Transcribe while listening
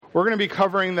We're going to be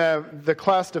covering the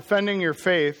class Defending Your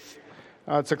Faith.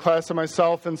 It's a class that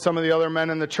myself and some of the other men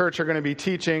in the church are going to be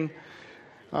teaching.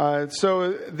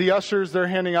 So the ushers, they're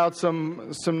handing out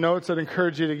some notes. I'd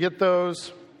encourage you to get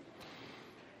those.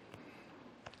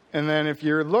 And then if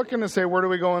you're looking to say, where do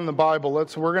we go in the Bible?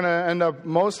 We're going to end up,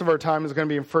 most of our time is going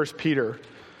to be in 1 Peter.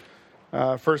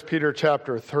 1 Peter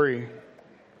chapter 3.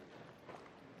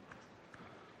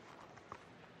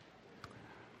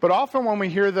 But often when we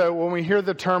hear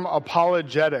the term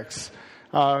apologetics,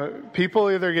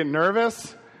 people either get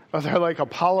nervous or they're like,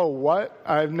 Apollo what?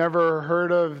 I've never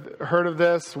heard of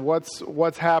this.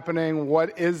 What's happening?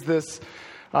 What is this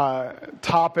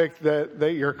topic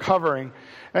that you're covering?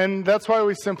 And that's why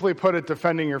we simply put it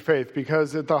defending your faith,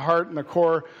 because at the heart and the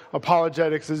core,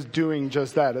 apologetics is doing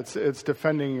just that. It's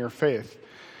defending your faith.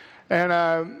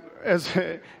 And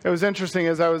it was interesting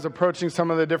as I was approaching some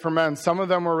of the different men. Some of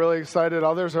them were really excited.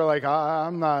 Others are like,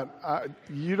 I'm not,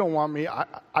 you don't want me.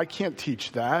 I can't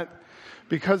teach that.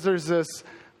 Because there's this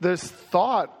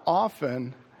thought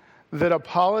often that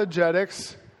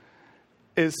apologetics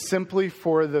is simply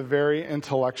for the very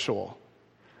intellectual.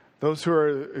 Those who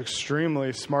are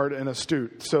extremely smart and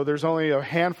astute. So there's only a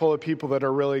handful of people that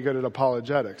are really good at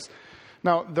apologetics.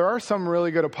 Now, there are some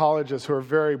really good apologists who are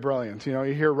very brilliant. You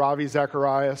hear Ravi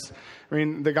Zacharias. I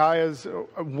mean, the guy is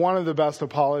one of the best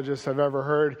apologists I've ever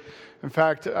heard. In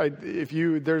fact,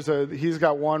 he's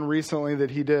got one recently that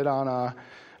he did on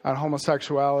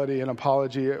homosexuality and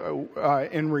apology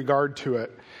in regard to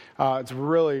it. It's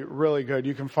really, really good.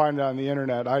 You can find it on the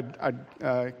internet.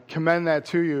 I'd commend that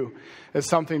to you as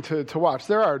something to watch.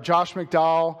 There are Josh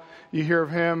McDowell. You hear of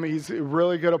him. He's a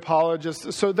really good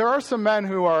apologist. So there are some men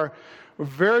who are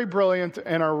very brilliant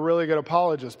and are really good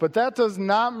apologists. But that does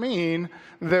not mean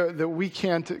that we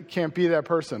can't be that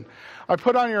person. I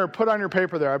put on your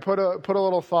paper there, I put a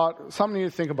little thought, something to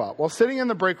think about. While sitting in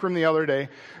the break room the other day,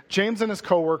 James and his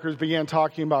coworkers began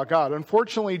talking about God.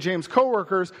 Unfortunately, James'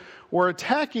 coworkers were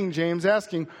attacking James,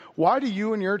 asking, why do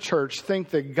you and your church think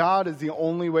that God is the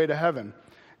only way to heaven?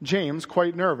 James,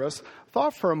 quite nervous,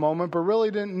 thought for a moment, but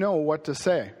really didn't know what to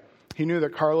say. He knew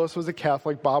that Carlos was a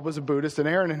Catholic, Bob was a Buddhist, and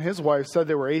Aaron and his wife said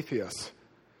they were atheists.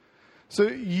 So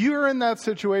you're in that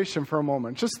situation for a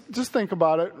moment. Just think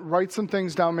about it. Write some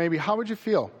things down maybe. How would you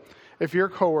feel if your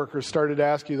coworkers started to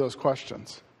ask you those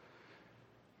questions?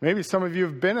 Maybe some of you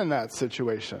have been in that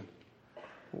situation.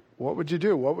 What would you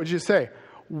do? What would you say?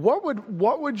 What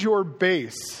would you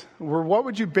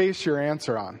base your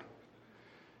answer on?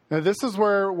 Now, this is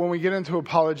where, when we get into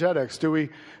apologetics, do we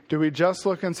just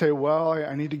look and say, well,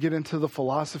 I need to get into the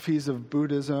philosophies of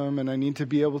Buddhism, and I need to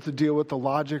be able to deal with the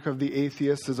logic of the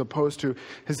atheist as opposed to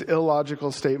his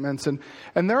illogical statements. And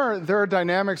there are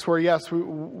dynamics where, yes,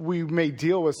 we may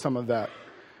deal with some of that.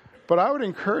 But I would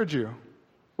encourage you,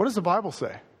 what does the Bible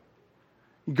say?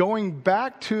 Going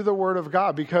back to the Word of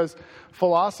God, because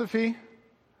philosophy,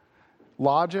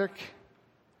 logic,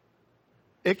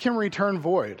 it can return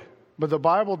void. But the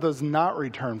Bible does not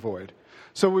return void.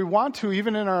 So we want to,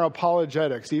 even in our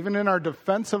apologetics, even in our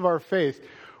defense of our faith,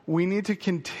 we need to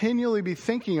continually be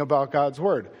thinking about God's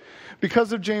Word.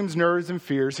 Because of James' nerves and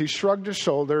fears, he shrugged his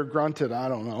shoulder, grunted, I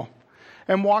don't know,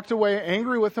 and walked away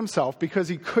angry with himself because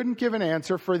he couldn't give an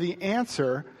answer for the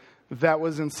answer that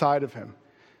was inside of him.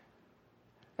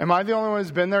 Am I the only one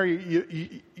who's been there?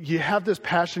 You have this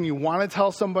passion, you want to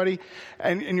tell somebody,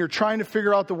 and you're trying to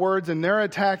figure out the words, and they're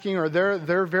attacking, or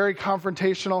they're very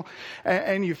confrontational,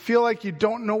 and you feel like you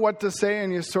don't know what to say,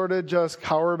 and you sort of just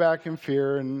cower back in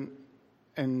fear,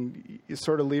 and you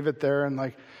sort of leave it there, and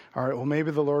like, all right, well, maybe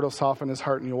the Lord will soften his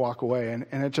heart, and you walk away, and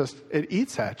it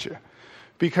eats at you,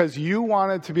 because you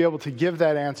wanted to be able to give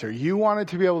that answer. You wanted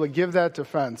to be able to give that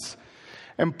defense.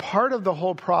 And part of the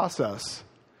whole process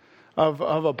of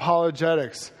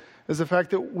apologetics is the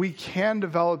fact that we can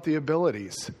develop the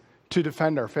abilities to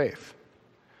defend our faith.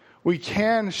 We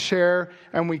can share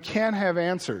and we can have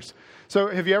answers. So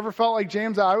have you ever felt like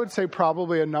James? I would say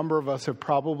probably a number of us have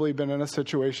probably been in a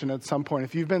situation at some point.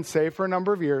 If you've been saved for a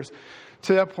number of years,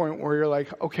 to that point where you're like,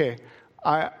 okay,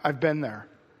 I've been there.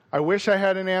 I wish I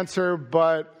had an answer,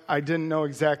 but I didn't know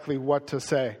exactly what to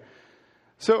say.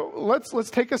 So let's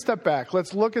take a step back.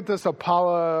 Let's look at this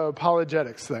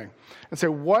apologetics thing and say,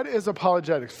 what is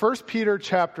apologetics? 1 Peter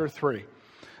chapter 3.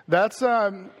 That's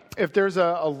if there's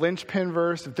a linchpin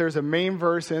verse, if there's a main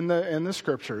verse in the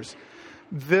scriptures,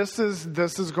 this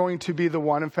is going to be the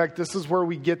one. In fact, this is where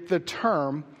we get the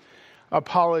term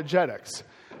apologetics.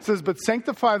 It says, but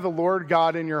sanctify the Lord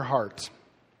God in your hearts,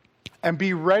 and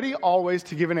be ready always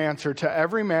to give an answer to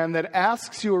every man that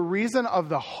asks you a reason of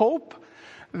the hope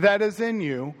that is in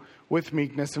you with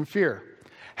meekness and fear,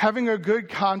 having a good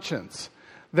conscience,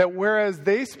 that whereas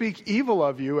they speak evil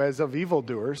of you as of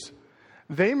evildoers,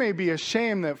 they may be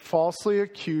ashamed that falsely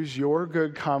accuse your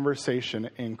good conversation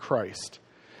in Christ.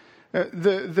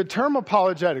 The term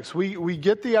apologetics, we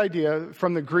get the idea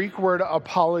from the Greek word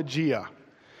apologia.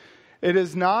 It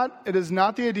is not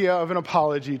the idea of an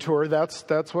apology tour.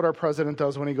 That's what our president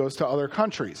does when he goes to other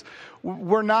countries.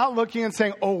 We're not looking and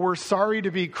saying, oh, we're sorry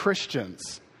to be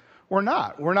Christians. We're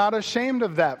not. We're not ashamed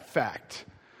of that fact.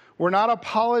 We're not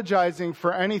apologizing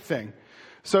for anything.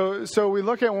 So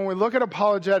when we look at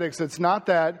apologetics, it's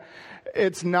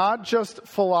not just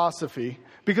philosophy,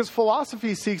 because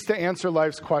philosophy seeks to answer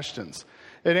life's questions.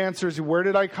 It answers, where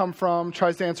did I come from?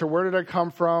 Tries to answer, where did I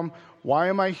come from? Why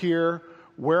am I here?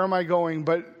 Where am I going?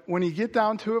 But when you get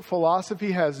down to it,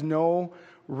 philosophy has no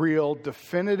real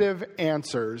definitive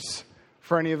answers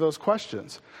for any of those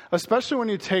questions. Especially when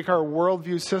you take our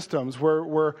worldview systems,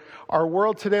 where our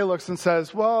world today looks and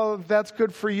says, well, that's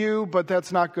good for you, but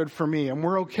that's not good for me. And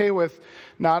we're okay with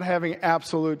not having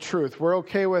absolute truth. We're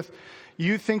okay with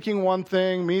you thinking one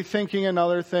thing, me thinking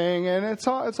another thing, and it's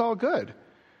all good.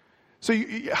 So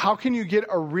how can you get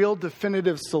a real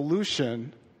definitive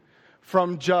solution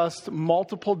from just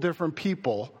multiple different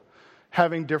people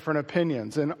having different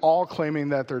opinions and all claiming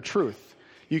that they're truth?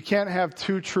 You can't have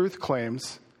two truth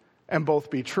claims and both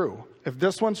be true. If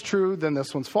this one's true, then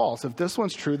this one's false. If this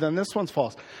one's true, then this one's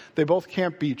false. They both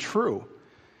can't be true.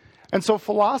 And so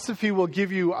philosophy will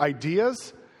give you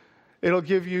ideas. It'll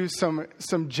give you some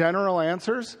general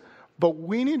answers. But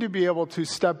we need to be able to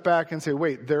step back and say,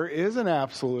 wait, there is an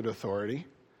absolute authority.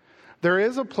 There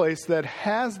is a place that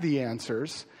has the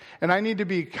answers. And I need to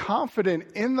be confident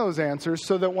in those answers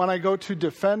so that when I go to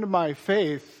defend my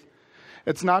faith,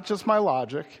 it's not just my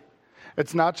logic.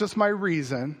 It's not just my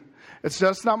reason. It's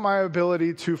just not my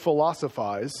ability to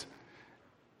philosophize.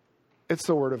 It's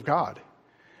the Word of God.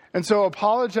 And so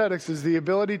apologetics is the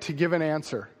ability to give an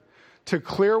answer, to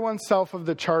clear oneself of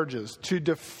the charges, to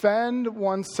defend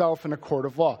oneself in a court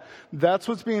of law. That's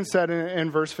what's being said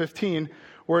in verse 15,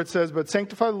 where it says, but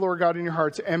sanctify the Lord God in your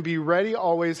hearts and be ready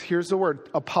always, here's the word,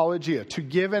 apologia, to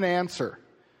give an answer.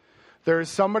 There is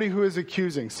somebody who is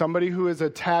accusing, somebody who is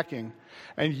attacking,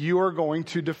 and you are going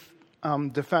to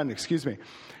defend.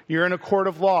 You're in a court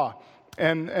of law,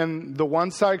 and the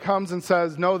one side comes and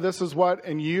says, no, this is what,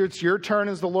 and it's your turn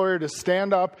as the lawyer to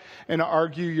stand up and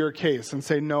argue your case and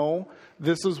say, no,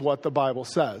 this is what the Bible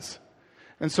says.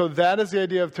 And so that is the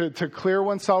idea of to clear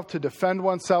oneself, to defend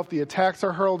oneself. The attacks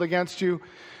are hurled against you.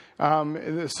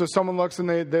 So someone looks and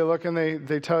they look and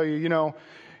they tell you,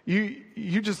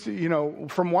 you just,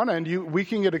 from one end, we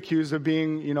can get accused of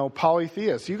being,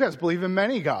 polytheists. You guys believe in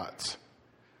many gods.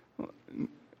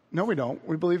 No, we don't.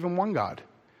 We believe in one God.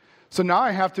 So now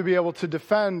I have to be able to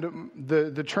defend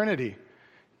the Trinity.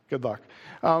 Good luck.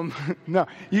 No,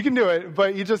 you can do it,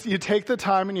 but you take the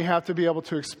time and you have to be able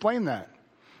to explain that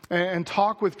and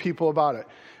talk with people about it.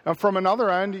 And from another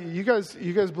end, you guys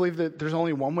believe that there's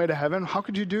only one way to heaven. How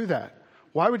could you do that?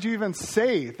 Why would you even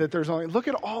say that look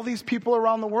at all these people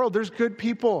around the world. There's good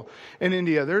people in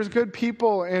India. There's good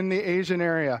people in the Asian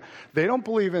area. They don't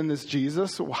believe in this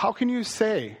Jesus. How can you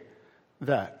say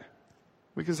that?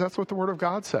 Because that's what the Word of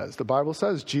God says. The Bible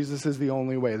says Jesus is the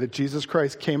only way, that Jesus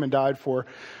Christ came and died for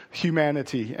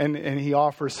humanity, and he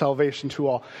offers salvation to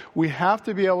all. We have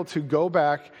to be able to go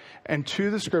back and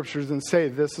to the Scriptures and say,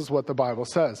 this is what the Bible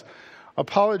says.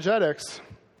 Apologetics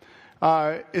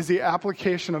is the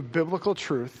application of biblical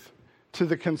truth to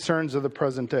the concerns of the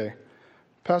present day.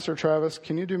 Pastor Travis,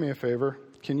 can you do me a favor?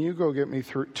 Can you go get me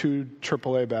 2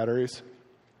 AAA batteries?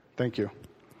 Thank you.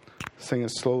 This thing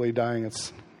is slowly dying.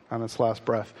 It's on its last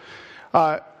breath.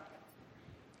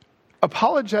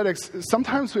 Apologetics,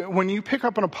 sometimes when you pick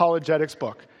up an apologetics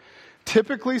book,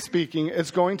 typically speaking,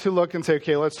 it's going to look and say,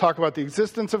 okay, let's talk about the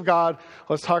existence of God.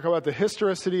 Let's talk about the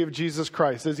historicity of Jesus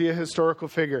Christ. Is he a historical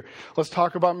figure? Let's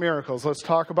talk about miracles. Let's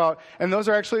talk about, and those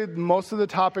are actually most of the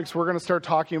topics we're going to start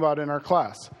talking about in our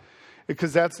class,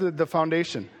 because that's the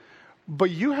foundation.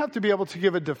 But you have to be able to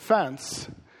give a defense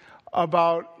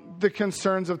about the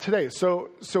concerns of today. So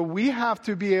we have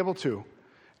to be able to,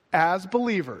 as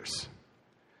believers,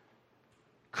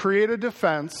 create a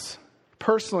defense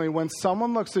personally when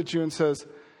someone looks at you and says,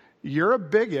 you're a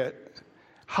bigot.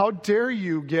 How dare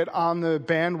you get on the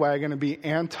bandwagon and be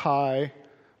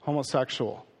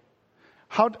anti-homosexual?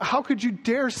 How could you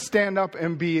dare stand up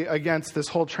and be against this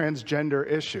whole transgender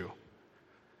issue?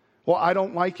 Well, I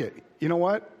don't like it. You know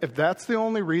what? If that's the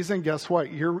only reason, guess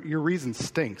what? Your reason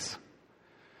stinks.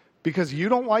 Because you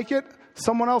don't like it,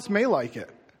 someone else may like it.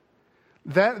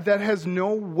 That has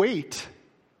no weight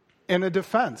in a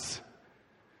defense.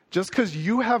 Just because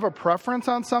you have a preference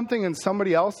on something and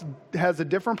somebody else has a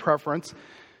different preference,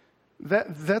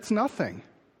 that's nothing.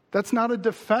 That's not a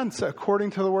defense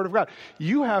according to the Word of God.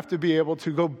 You have to be able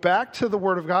to go back to the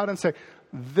Word of God and say,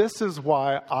 this is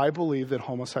why I believe that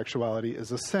homosexuality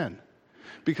is a sin.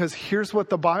 Because here's what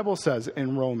the Bible says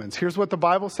in Romans. Here's what the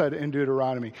Bible said in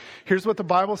Deuteronomy. Here's what the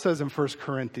Bible says in 1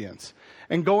 Corinthians.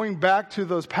 And going back to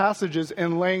those passages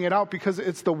and laying it out, because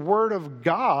it's the Word of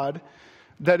God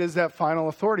that is that final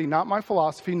authority, not my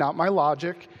philosophy, not my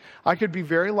logic. I could be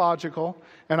very logical,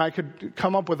 and I could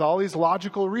come up with all these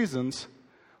logical reasons,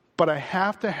 but I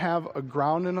have to have a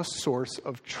ground and a source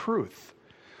of truth.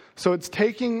 So it's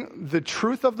taking the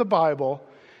truth of the Bible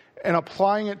and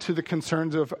applying it to the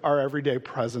concerns of our everyday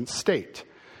present state.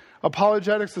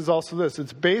 Apologetics is also this.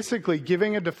 It's basically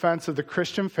giving a defense of the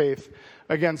Christian faith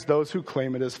against those who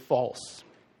claim it is false.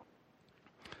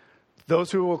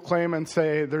 Those who will claim and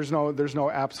say there's no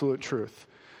absolute truth.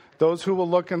 Those who will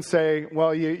look and say,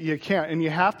 well, you can't. And you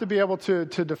have to be able to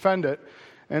defend it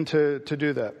and to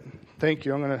do that. Thank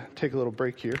you. I'm going to take a little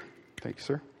break here. Thank you,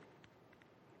 sir.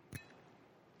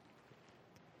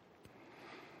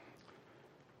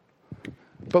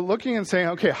 But looking and saying,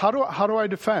 okay, how do I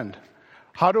defend?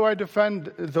 How do I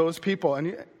defend those people?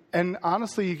 And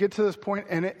honestly, you get to this point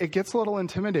and it gets a little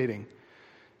intimidating.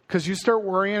 Because you start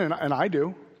worrying, and I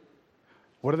do.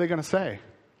 What are they going to say?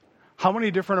 How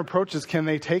many different approaches can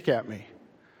they take at me?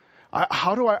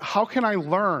 How can I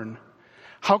learn?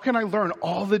 How can I learn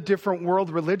all the different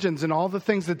world religions and all the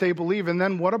things that they believe? And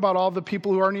then what about all the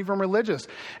people who aren't even religious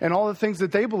and all the things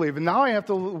that they believe? And now I have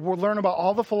to learn about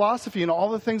all the philosophy and all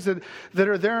the things that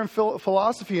are there in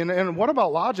philosophy. And what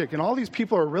about logic? And all these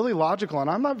people are really logical,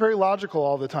 and I'm not very logical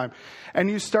all the time. And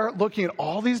you start looking at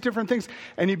all these different things,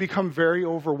 and you become very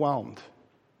overwhelmed.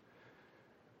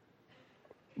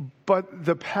 But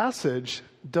the passage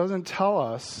doesn't tell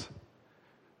us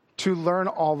to learn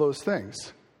all those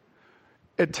things.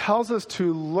 It tells us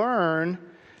to learn,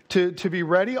 to be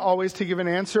ready always to give an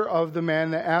answer of the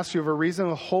man that asks you of a reason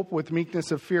of hope with meekness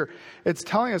of fear. It's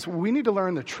telling us we need to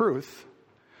learn the truth.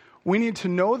 We need to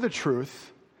know the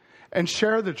truth and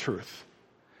share the truth.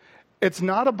 It's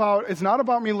not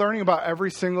about me learning about every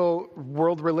single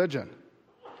world religion.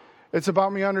 It's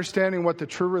about me understanding what the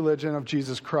true religion of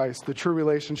Jesus Christ, the true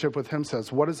relationship with Him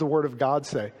says. What does the Word of God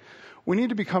say? We need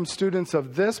to become students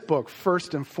of this book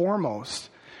first and foremost.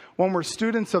 When we're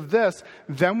students of this,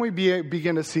 then we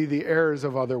begin to see the errors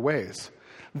of other ways.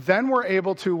 Then we're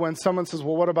able to, when someone says,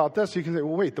 well, what about this? You can say,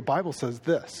 well, wait, the Bible says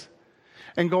this.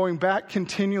 And going back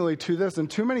continually to this. And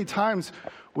too many times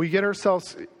we get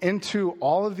ourselves into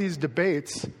all of these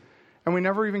debates and we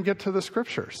never even get to the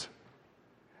Scriptures.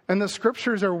 And the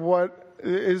Scriptures are what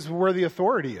is where the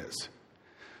authority is.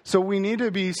 So we need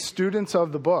to be students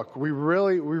of the book. We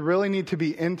really need to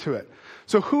be into it.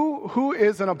 So who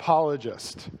is an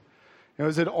apologist?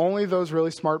 Is it only those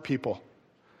really smart people?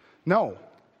 No.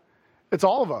 It's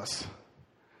all of us.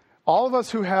 All of us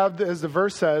who have, as the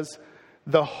verse says,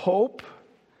 the hope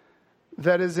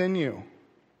that is in you.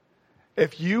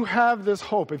 If you have this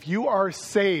hope, if you are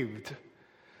saved,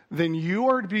 then you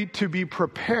are to be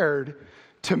prepared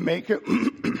to make a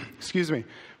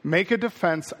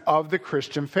defense of the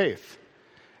Christian faith.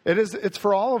 It's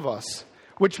for all of us,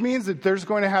 which means that there's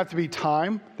going to have to be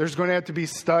time, there's going to have to be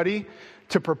study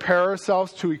to prepare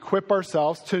ourselves, to equip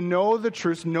ourselves, to know the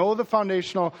truths, know the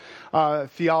foundational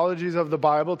theologies of the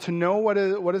Bible, to know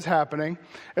what is happening.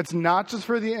 It's not just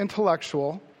for the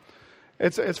intellectual,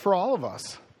 it's for all of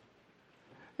us.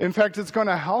 In fact, it's going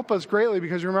to help us greatly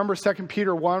because remember 2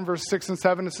 Peter 1, verse 6 and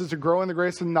 7, it says to grow in the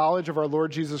grace and knowledge of our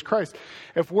Lord Jesus Christ.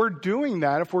 If we're doing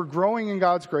that, if we're growing in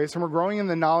God's grace and we're growing in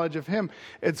the knowledge of Him,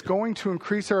 it's going to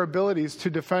increase our abilities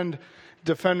to defend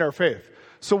our faith.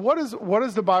 So what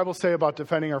does the Bible say about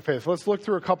defending our faith? Let's look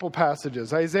through a couple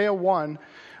passages. Isaiah 1,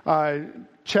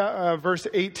 verse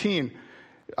 18.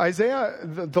 Isaiah,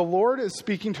 the Lord is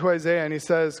speaking to Isaiah and He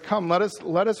says, come, let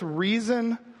us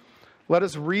reason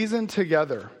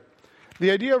together.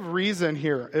 The idea of reason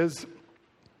here is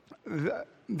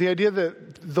the idea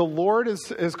that the Lord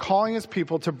is calling His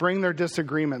people to bring their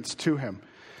disagreements to Him.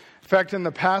 In fact, in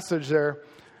the passage there,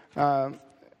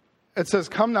 it says,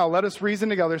 come now, let us reason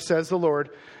together, says the Lord.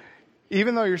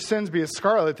 Even though your sins be as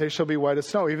scarlet, they shall be white as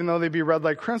snow. Even though they be red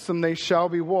like crimson, they shall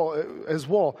be as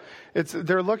wool.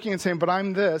 They're looking and saying, but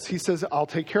I'm this. He says, I'll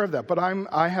take care of that. But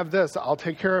I have this. I'll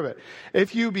take care of it.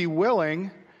 If you be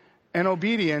willing and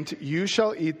obedient, you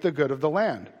shall eat the good of the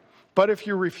land. But if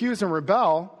you refuse and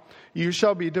rebel, you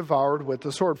shall be devoured with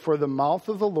the sword. For the mouth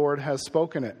of the Lord has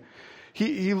spoken it.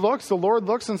 The Lord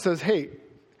looks and says, hey,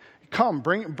 come,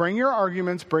 bring your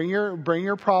arguments, bring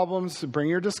your problems, bring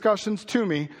your discussions to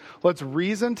me. Let's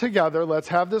reason together. Let's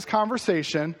have this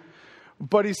conversation.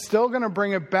 But he's still going to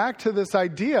bring it back to this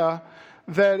idea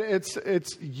that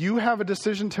it's you have a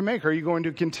decision to make. Are you going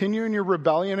to continue in your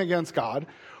rebellion against God?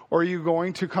 Or are you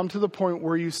going to come to the point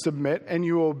where you submit and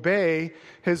you obey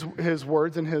his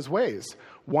words and his ways?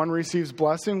 One receives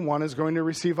blessing, one is going to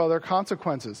receive other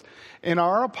consequences. In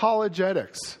our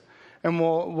apologetics, and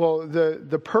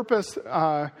the purpose,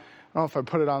 I don't know if I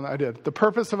put it on, I did. The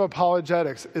purpose of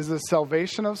apologetics is the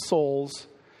salvation of souls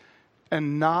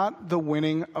and not the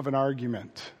winning of an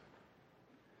argument.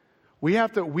 We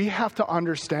have to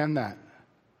understand that.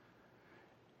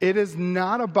 It is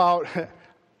not about,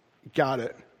 got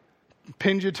it,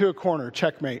 pinned you to a corner,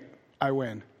 checkmate, I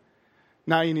win.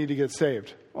 Now you need to get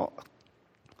saved. Well,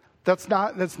 that's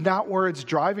not where it's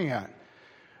driving at.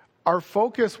 Our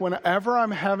focus, whenever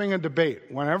I'm having a debate,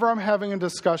 whenever I'm having a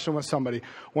discussion with somebody,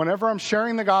 whenever I'm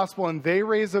sharing the gospel and they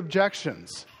raise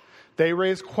objections, they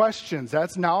raise questions,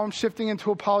 now I'm shifting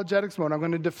into apologetics mode. I'm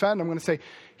going to defend. I'm going to say,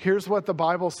 here's what the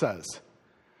Bible says.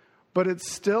 But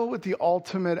it's still with the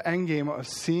ultimate end game of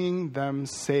seeing them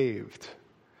saved.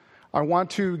 I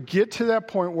want to get to that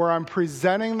point where I'm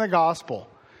presenting the gospel.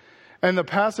 And the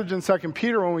passage in 2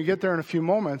 Peter, when we get there in a few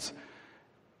moments,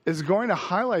 is going to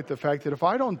highlight the fact that if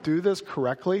I don't do this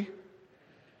correctly,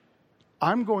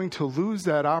 I'm going to lose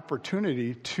that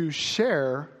opportunity to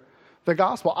share the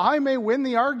gospel. I may win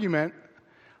the argument.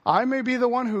 I may be the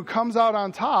one who comes out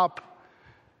on top.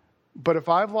 But if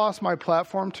I've lost my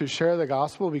platform to share the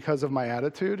gospel because of my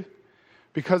attitude,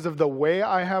 because of the way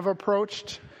I have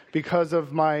approached, because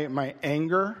of my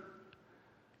anger,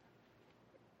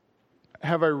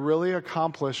 have I really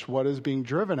accomplished what is being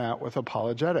driven at with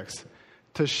apologetics?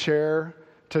 To share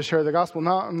the gospel.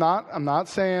 Now, I'm not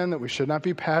saying that we should not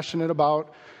be passionate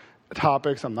about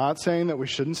topics. I'm not saying that we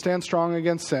shouldn't stand strong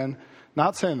against sin.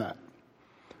 Not saying that.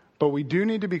 But we do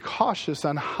need to be cautious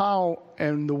on how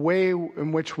and the way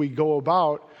in which we go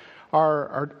about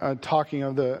our talking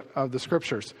of the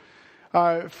scriptures.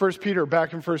 1 Peter,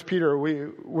 back in 1 Peter,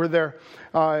 we're there.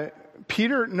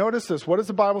 Peter, notice this. What does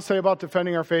the Bible say about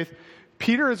defending our faith?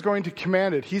 Peter is going to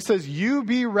command it. He says, you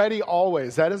be ready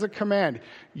always. That is a command.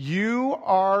 You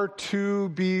are to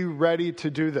be ready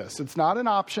to do this. It's not an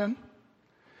option.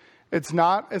 It's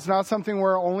not something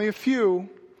where only a few,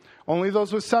 only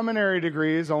those with seminary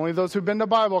degrees, only those who've been to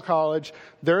Bible college,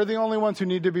 they're the only ones who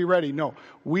need to be ready. No,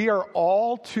 we are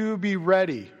all to be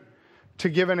ready to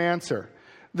give an answer.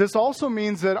 This also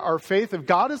means that our faith, if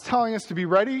God is telling us to be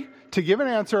ready to give an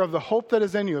answer of the hope that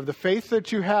is in you, of the faith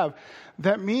that you have,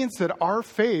 that means that our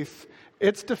faith,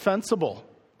 it's defensible.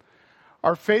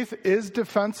 Our faith is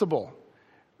defensible.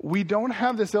 We don't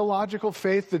have this illogical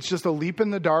faith that's just a leap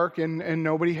in the dark and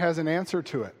nobody has an answer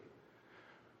to it.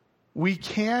 We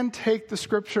can take the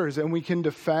scriptures and we can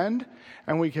defend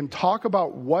and we can talk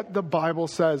about what the Bible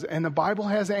says. And the Bible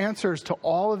has answers to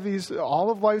all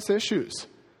of life's issues.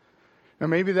 Now,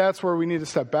 maybe that's where we need to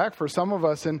step back for some of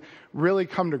us and really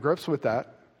come to grips with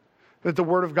that the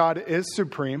Word of God is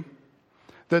supreme,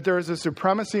 that there is a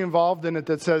supremacy involved in it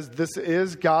that says this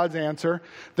is God's answer,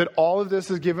 that all of this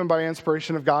is given by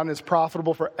inspiration of God and is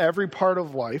profitable for every part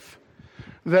of life,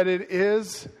 that it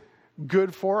is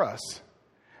good for us.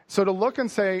 So to look and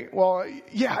say, well,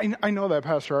 yeah, I know that,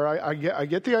 Pastor. I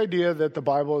get the idea that the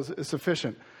Bible is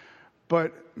sufficient.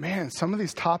 But, man, some of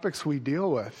these topics we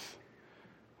deal with,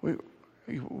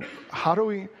 how do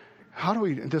we,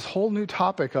 this whole new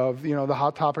topic of, the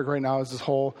hot topic right now is this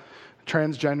whole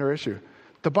transgender issue.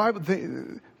 The Bible,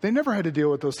 they never had to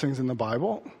deal with those things in the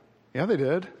Bible. Yeah, they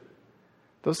did.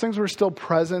 Those things were still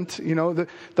present.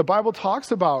 The Bible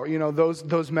talks about,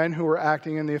 those men who were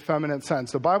acting in the effeminate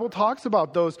sense. The Bible talks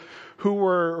about those who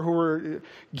were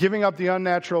giving up the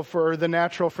unnatural for the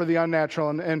natural for the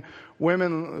unnatural, and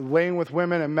women laying with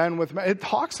women and men with men. It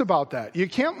talks about that. You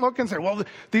can't look and say, well,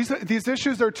 these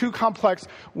issues are too complex.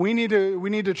 We need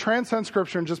to transcend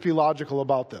Scripture and just be logical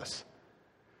about this.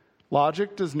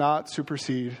 Logic does not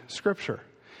supersede Scripture.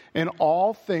 In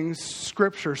all things,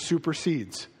 Scripture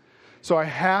supersedes. So I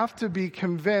have to be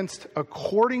convinced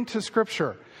according to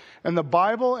Scripture. And the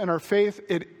Bible and our faith,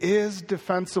 it is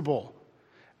defensible.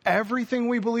 Everything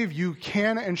we believe, you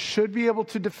can and should be able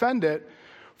to defend it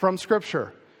from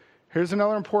Scripture. Here's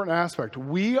another important aspect.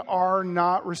 We are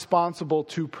not responsible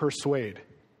to persuade.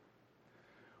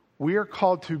 We are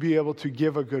called to be able to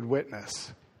give a good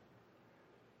witness.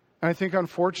 And I think,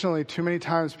 unfortunately, too many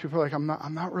times people are like, I'm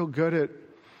not real good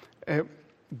at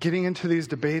getting into these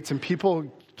debates, and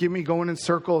people get me going in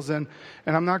circles, and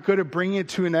I'm not good at bringing it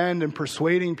to an end and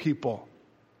persuading people.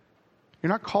 You're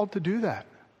not called to do that.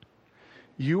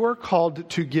 You are called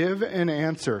to give an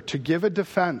answer, to give a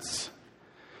defense,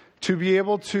 to be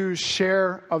able to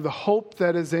share of the hope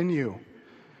that is in you.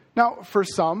 Now, for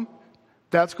some,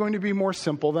 that's going to be more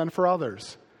simple than for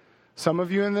others. Some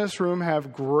of you in this room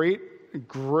have great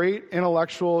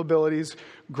intellectual abilities,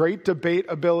 great debate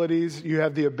abilities. You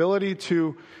have the ability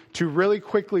to really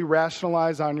quickly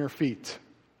rationalize on your feet.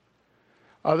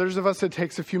 Others of us, it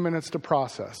takes a few minutes to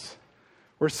process.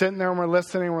 We're sitting there and we're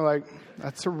listening and we're like,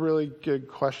 that's a really good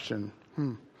question.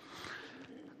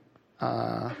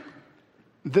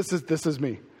 This is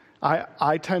me.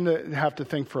 I tend to have to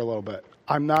think for a little bit.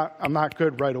 I'm not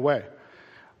good right away.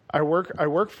 I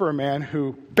work for a man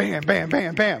who bam, bam,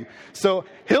 bam, bam. So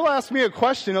he'll ask me a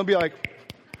question. He'll be like,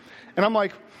 and I'm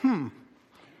like,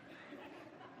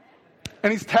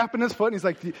 And he's tapping his foot and he's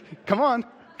like, come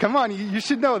on, you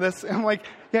should know this. And I'm like,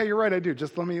 yeah, you're right, I do.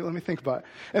 Just let me think about it.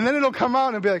 And then it'll come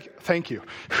out and be like, thank you.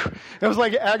 It was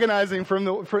like agonizing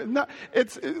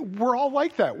we're all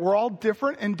like that. We're all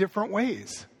different in different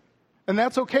ways. And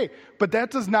that's okay. But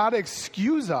that does not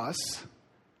excuse us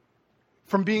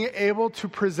from being able to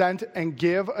present and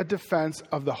give a defense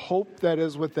of the hope that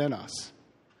is within us.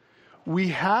 We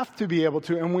have to be able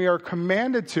to, and we are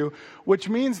commanded to, which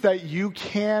means that you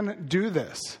can do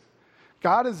this.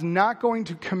 God is not going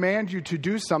to command you to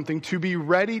do something, to be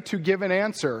ready to give an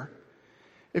answer,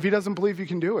 if he doesn't believe you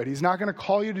can do it. He's not going to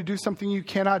call you to do something you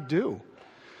cannot do.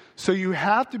 So you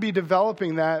have to be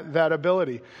developing that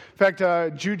ability. In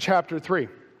fact, Jude chapter 3.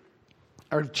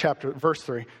 Verse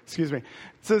 3, it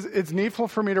says, it's needful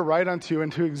for me to write unto you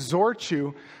and to exhort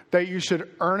you that you should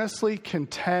earnestly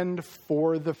contend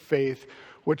for the faith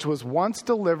which was once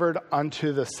delivered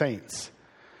unto the saints.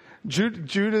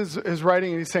 Jude is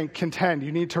writing and he's saying, contend.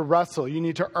 You need to wrestle. You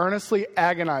need to earnestly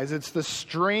agonize. It's the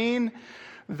strain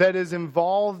that is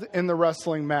involved in the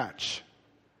wrestling match.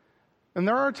 And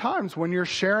there are times when you're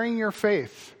sharing your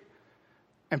faith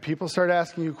and people start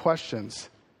asking you questions.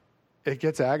 It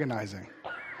gets agonizing.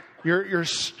 You're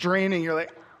straining. You're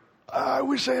like, I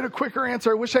wish I had a quicker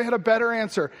answer. I wish I had a better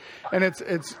answer. And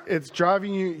it's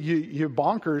driving you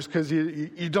bonkers because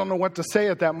you don't know what to say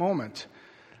at that moment.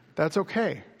 That's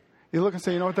okay. You look and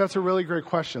say, you know what, that's a really great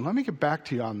question. Let me get back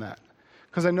to you on that.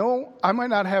 Because I know I might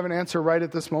not have an answer right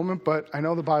at this moment, but I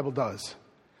know the Bible does.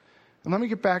 And let me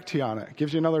get back to you on it. It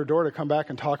gives you another door to come back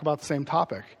and talk about the same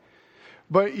topic.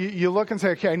 But you look and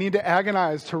say, okay, I need to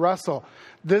agonize, to wrestle.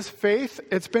 This faith,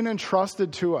 it's been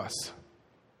entrusted to us.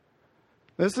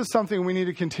 This is something we need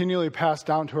to continually pass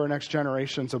down to our next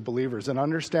generations of believers, and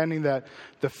understanding that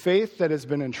the faith that has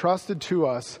been entrusted to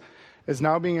us is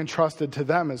now being entrusted to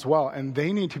them as well. And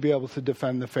they need to be able to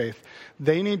defend the faith.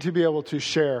 They need to be able to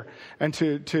share and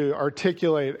to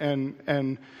articulate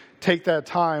and take that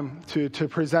time to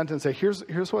present and say,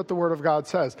 here's what the Word of God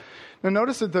says. Now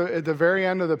notice at the very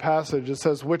end of the passage, it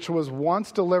says, which was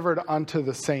once delivered unto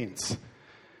the saints.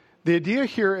 The idea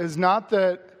here is not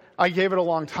that I gave it a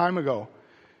long time ago,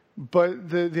 but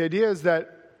the idea is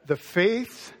that the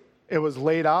faith, it was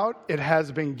laid out, it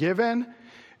has been given,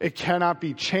 it cannot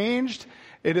be changed,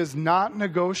 it is not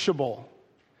negotiable.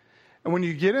 And when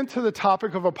you get into the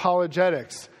topic of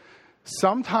apologetics,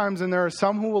 sometimes, and there are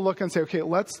some who will look and say, okay,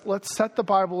 let's set the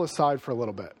Bible aside for a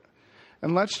little bit.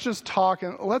 And let's just talk,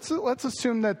 and let's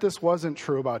assume that this wasn't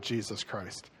true about Jesus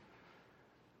Christ.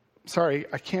 Sorry,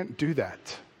 I can't do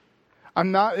that.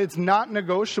 It's not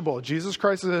negotiable. Jesus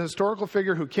Christ is a historical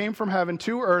figure who came from heaven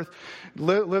to earth,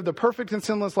 lived a perfect and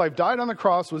sinless life, died on the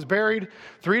cross, was buried.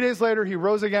 3 days later, he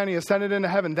rose again, he ascended into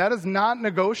heaven. That is not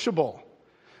negotiable.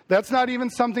 That's not even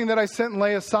something that I sit and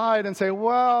lay aside and say,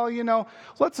 well,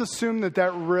 let's assume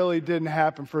that really didn't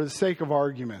happen for the sake of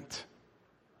argument.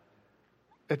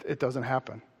 It doesn't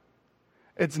happen.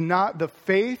 It's not, the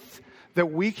faith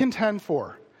that we contend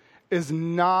for is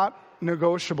not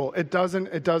negotiable. It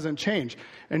doesn't change.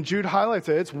 And Jude highlights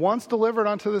it. It's once delivered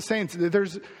unto the saints.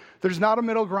 There's not a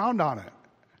middle ground on it.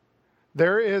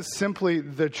 There is simply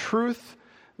the truth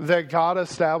that God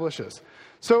establishes.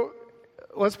 So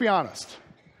let's be honest.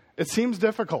 It seems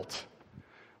difficult.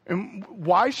 And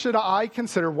why should you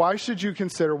consider,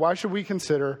 why should we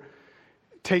consider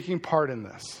taking part in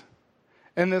this?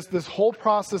 And this whole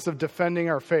process of defending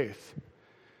our faith.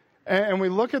 And we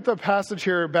look at the passage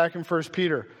here back in 1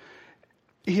 Peter.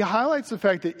 He highlights the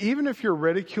fact that even if you're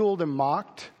ridiculed and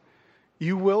mocked,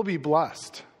 you will be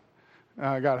blessed.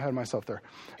 I got ahead of myself there.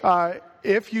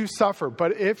 If you suffer,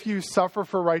 but if you suffer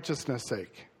for righteousness'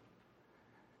 sake,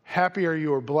 happy are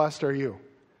you or blessed are you.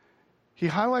 He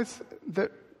highlights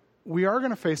that we are going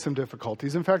to face some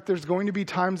difficulties. In fact, there's going to be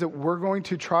times that we're going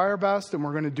to try our best and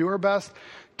we're going to do our best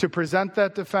to present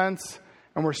that defense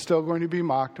and we're still going to be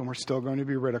mocked, and we're still going to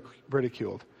be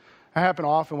ridiculed. It happened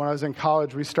often. When I was in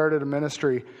college, we started a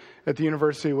ministry at the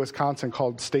University of Wisconsin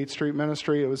called State Street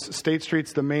Ministry. It was State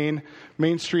Street's the main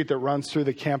street that runs through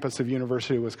the campus of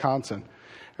University of Wisconsin.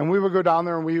 And we would go down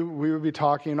there and we would be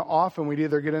talking. Often we'd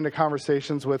either get into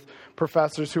conversations with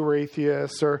professors who were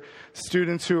atheists or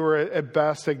students who were at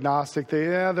best agnostic.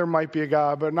 There might be a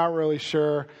God, but not really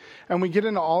sure. And we get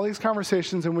into all these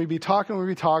conversations and we'd be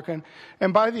talking.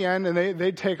 And by the end, and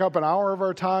they'd take up an hour of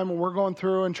our time, and we're going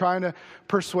through and trying to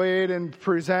persuade and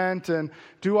present and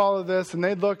do all of this. And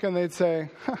they'd look and they'd say,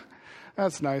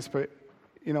 that's nice, but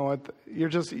you know what?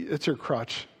 It's your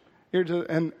crutch.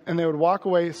 And they would walk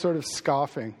away sort of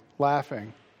scoffing,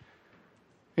 laughing.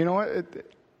 You know what?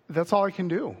 That's all I can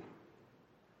do.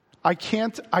 I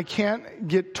can't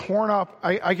get torn up.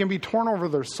 I can be torn over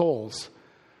their souls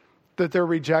that they're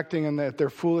rejecting and that they're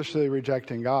foolishly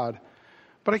rejecting God.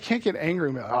 But I can't get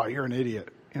angry. Oh, you're an idiot.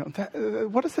 You know,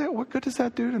 what is that? What good does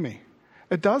that do to me?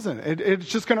 It doesn't. It's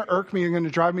just going to irk me and going to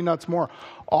drive me nuts more.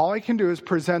 All I can do is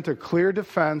present a clear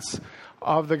defense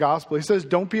of the gospel. He says,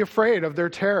 don't be afraid of their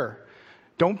terror.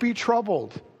 Don't be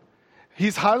troubled.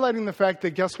 He's highlighting the fact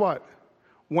that, guess what?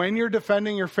 When you're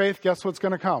defending your faith, guess what's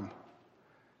going to come?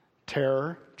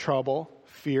 Terror, trouble,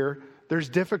 fear. There's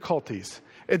difficulties.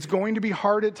 It's going to be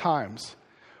hard at times.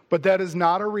 But that is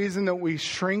not a reason that we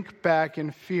shrink back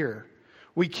in fear.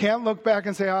 We can't look back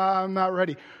and say, I'm not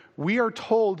ready. We are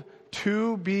told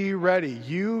to be ready.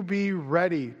 You be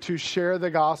ready to share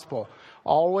the gospel.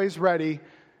 Always ready,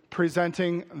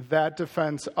 presenting that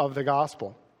defense of the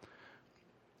gospel.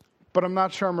 But I'm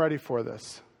not sure I'm ready for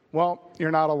this. Well,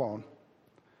 you're not alone.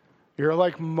 You're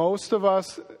like most of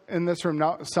us in this room.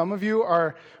 Now, some of you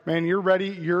are, man, you're ready.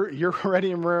 You're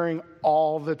ready and raring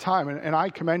all the time. And I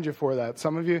commend you for that.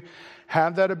 Some of you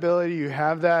have that ability. You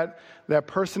have that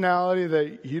personality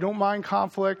that you don't mind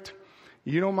conflict.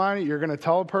 You don't mind it. You're going to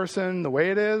tell a person the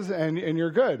way it is, and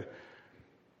you're good.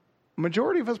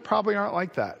 Majority of us probably aren't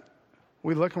like that.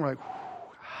 We look and we're like,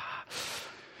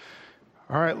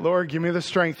 all right, Lord, give me the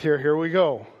strength here. Here we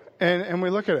go. And we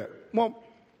look at it. Well,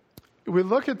 we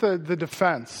look at the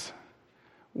defense.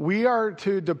 We are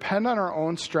to depend on our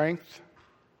own strength.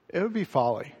 It would be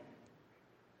folly.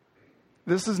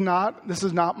 This is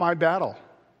not my battle.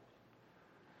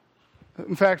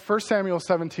 In fact, 1 Samuel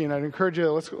 17, I'd encourage you,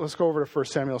 let's go over to 1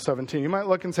 Samuel 17. You might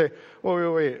look and say,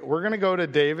 wait. We're going to go to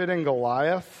David and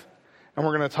Goliath, and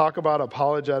we're going to talk about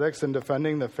apologetics and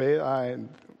defending the faith.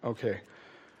 Okay.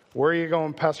 Where are you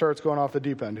going? Pastor Art's going off the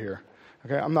deep end here.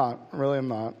 Okay, I'm not. Really, I'm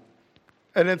not.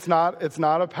 And it's not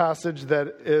a passage that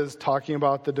is talking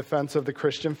about the defense of the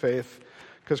Christian faith,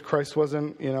 because Christ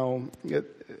wasn't,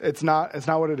 it's not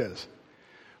what it is.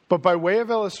 But by way of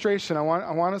illustration, I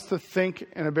want us to think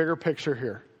in a bigger picture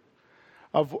here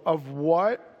of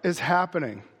what is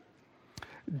happening.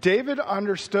 David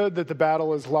understood that the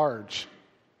battle is large.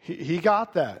 He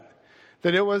got that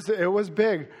it was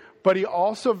big. But he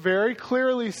also very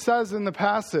clearly says in the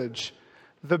passage,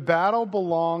 the battle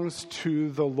belongs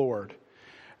to the Lord.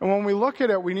 And when we look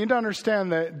at it, we need to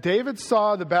understand that David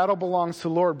saw the battle belongs to the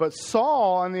Lord. But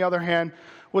Saul, on the other hand,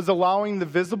 was allowing the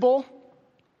visible,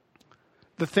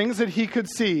 the things that he could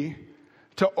see,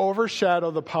 to overshadow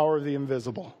the power of the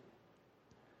invisible.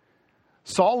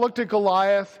 Saul looked at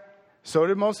Goliath, so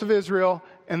did most of Israel,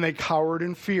 and they cowered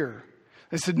in fear.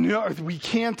 They said, no, we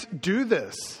can't do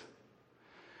this.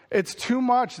 It's too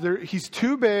much. He's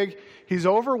too big. He's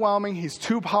overwhelming. He's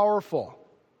too powerful.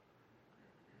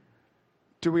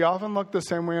 Do we often look the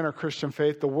same way in our Christian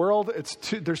faith? The world,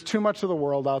 there's too much of the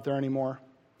world out there anymore.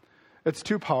 It's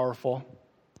too powerful.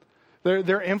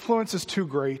 Their influence is too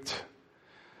great.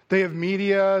 They have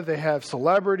media. They have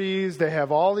celebrities. They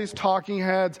have all these talking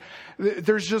heads.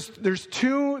 There's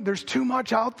too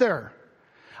much out there.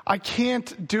 I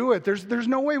can't do it. There's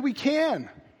no way we can.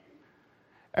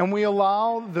 And we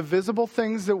allow the visible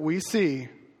things that we see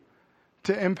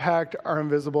to impact our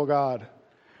invisible God.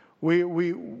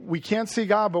 We can't see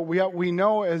God, but we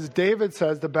know, as David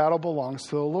says, the battle belongs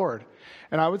to the Lord.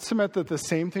 And I would submit that the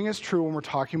same thing is true when we're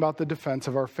talking about the defense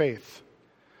of our faith.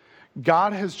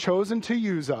 God has chosen to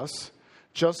use us,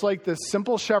 just like this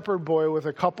simple shepherd boy with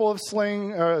a couple of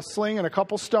sling and a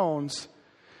couple stones,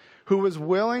 who was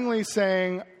willingly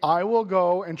saying, I will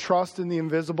go and trust in the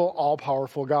invisible,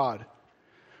 all-powerful God.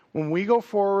 When we go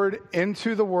forward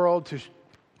into the world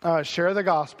to share the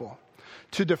gospel,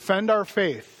 to defend our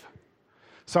faith,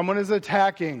 someone is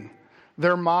attacking,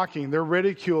 they're mocking, they're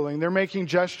ridiculing, they're making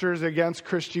gestures against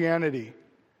Christianity.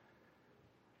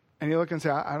 And you look and say,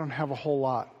 I don't have a whole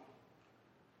lot,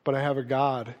 but I have a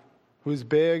God who's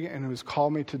big and who's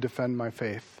called me to defend my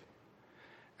faith.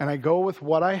 and I go with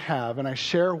what I have and I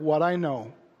share what I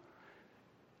know,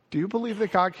 do you believe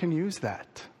that God can use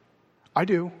that? I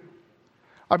do.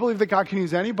 I believe that God can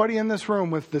use anybody in this room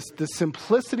with the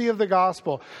simplicity of the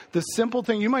gospel, the simple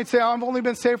thing. You might say, I've only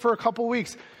been saved for a couple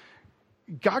weeks.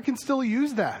 God can still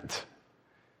use that.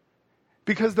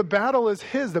 Because the battle is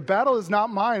His. The battle is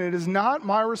not mine. It is not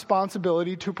my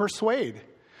responsibility to persuade.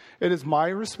 It is my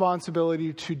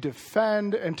responsibility to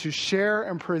defend and to share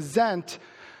and present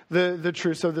the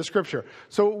truths of the Scripture.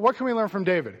 So what can we learn from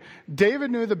David?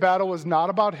 David knew the battle was not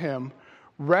about him.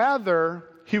 Rather,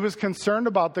 he was concerned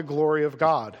about the glory of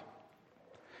God.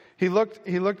 He looked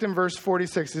in verse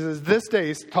 46. He says, this day,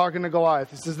 he's talking to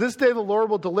Goliath. He says, this day the Lord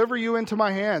will deliver you into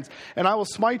my hands, and I will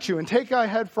smite you and take thy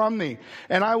head from thee.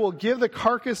 And I will give the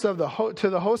carcass of to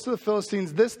the host of the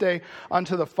Philistines this day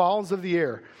unto the fowls of the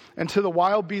air and to the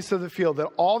wild beasts of the field, that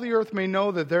all the earth may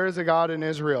know that there is a God in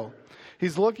Israel.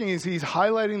 He's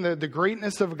highlighting the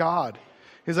greatness of God.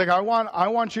 He's like, I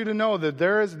want you to know that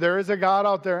there is a God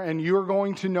out there, and you're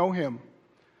going to know Him.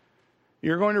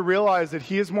 You're going to realize that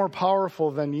He is more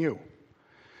powerful than you.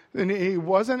 And it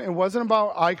wasn't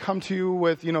about, I come to you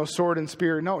with, sword and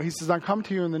spear. No, He says, I come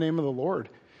to you in the name of the Lord.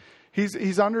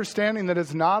 He's understanding that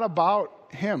it's not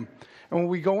about him. And when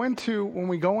we go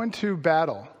into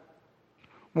battle,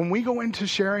 when we go into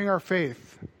sharing our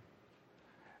faith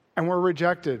and we're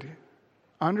rejected,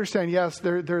 understand, yes,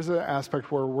 there's an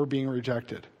aspect where we're being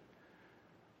rejected.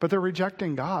 But they're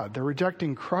rejecting God. They're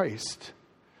rejecting Christ.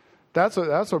 That's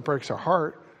what breaks our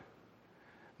heart.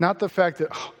 Not the fact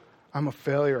that, I'm a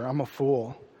failure, I'm a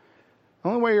fool. The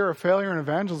only way you're a failure in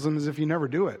evangelism is if you never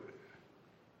do it.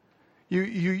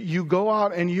 You go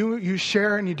out and you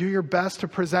share and you do your best to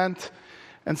present,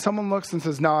 and someone looks and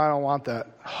says, no, I don't want that.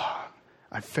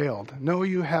 I failed. No,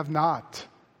 you have not.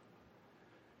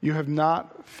 You have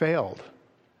not failed.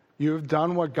 You have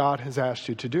done what God has asked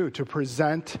you to do, to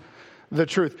present the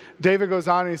truth. David goes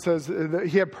on and he says that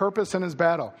he had purpose in his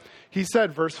battle. He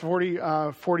said, verse 40,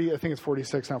 I think it's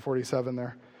 46, not 47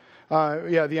 there.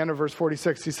 The end of verse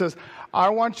 46. He says, I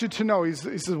want you to know, he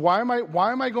says, why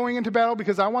am I going into battle?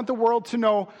 Because I want the world to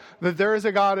know that there is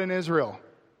a God in Israel.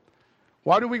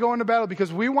 Why do we go into battle?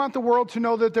 Because we want the world to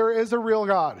know that there is a real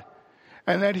God.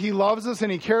 And that He loves us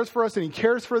and He cares for us and He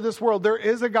cares for this world. There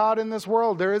is a God in this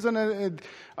world. There isn't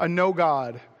a no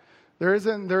God. There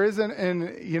isn't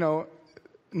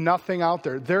nothing out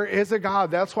there. There is a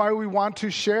God. That's why we want to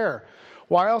share.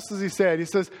 Why else does He say it? He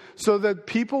says, so that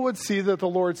people would see that the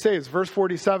Lord saves. Verse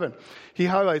 47, he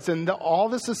highlights, and all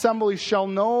this assembly shall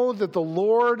know that the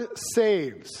Lord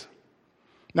saves.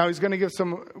 Now he's going to give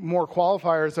some more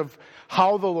qualifiers of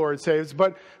how the Lord saves,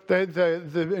 but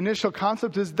the initial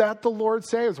concept is that the Lord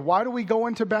saves. Why do we go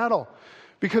into battle?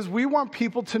 Because we want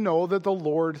people to know that the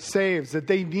Lord saves, that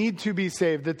they need to be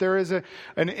saved, that there is an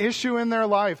issue in their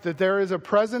life, that there is a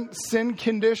present sin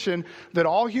condition that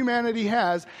all humanity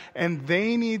has, and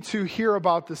they need to hear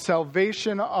about the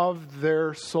salvation of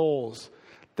their souls.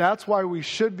 That's why we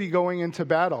should be going into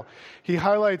battle. He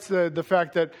highlights the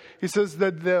fact that he says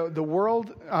that the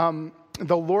world,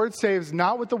 the Lord saves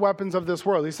not with the weapons of this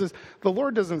world. He says the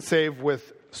Lord doesn't save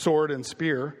with sword and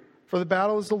spear, for the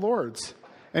battle is the Lord's.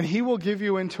 And He will give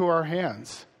you into our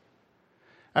hands.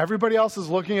 Everybody else is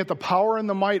looking at the power and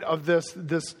the might of this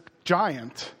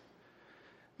giant.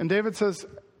 And David says,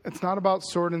 it's not about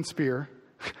sword and spear.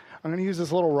 I'm going to use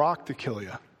this little rock to kill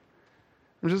you.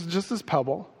 Just this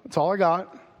pebble. That's all I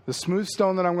got. The smooth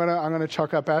stone that I'm going to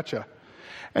chuck up at you.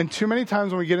 And too many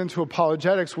times when we get into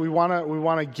apologetics, we want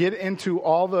to get into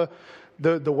all the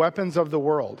weapons of the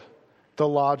world, the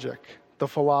logic, the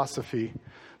philosophy,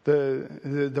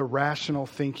 the rational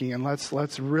thinking, and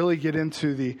let's really get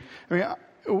into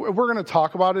we're going to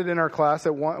talk about it in our class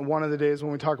at one of the days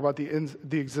when we talk about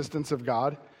the existence of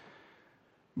God.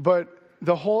 But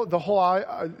the whole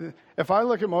if I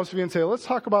look at most of you and say, let's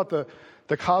talk about the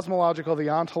cosmological, the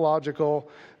ontological,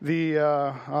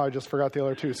 I just forgot the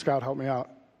other two. Scott, help me out.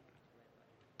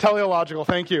 Teleological,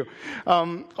 thank you.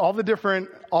 All the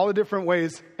different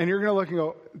ways, and you're going to look and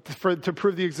go to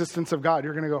prove the existence of God.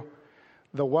 You're going to go,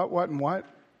 the what, and what?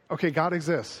 Okay, God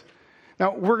exists.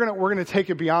 Now we're gonna take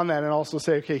it beyond that and also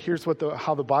say, okay, here's how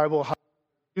we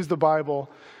use the Bible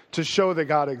to show that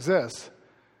God exists.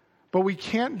 But we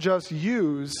can't just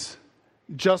use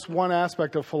just one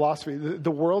aspect of philosophy. The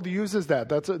world uses that.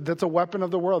 That's a weapon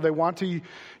of the world. They want to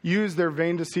use their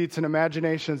vain deceits and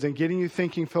imaginations and getting you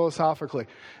thinking philosophically.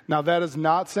 Now that is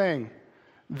not saying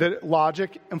that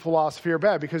logic and philosophy are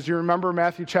bad, because you remember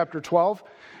Matthew chapter 12?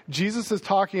 Jesus is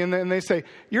talking and they say,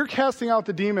 you're casting out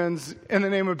the demons in the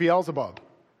name of Beelzebub.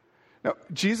 Now,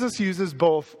 Jesus uses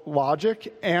both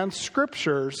logic and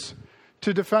scriptures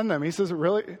to defend them. He says,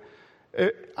 really?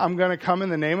 I'm going to come in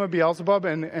the name of Beelzebub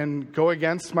and go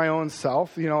against my own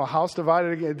self? A house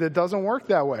divided, it doesn't work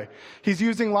that way. He's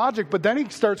using logic, but then he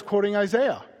starts quoting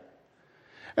Isaiah.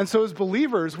 And so as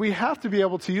believers, we have to be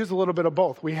able to use a little bit of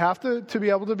both. We have to be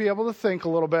able to think a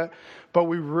little bit, but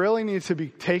we really need to be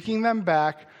taking them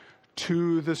back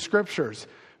to the Scriptures,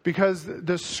 because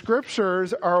the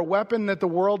Scriptures are a weapon that the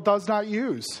world does not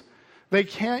use. They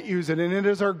can't use it, and it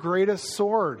is our greatest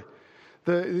sword.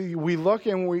 We look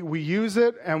and we use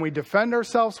it, and we defend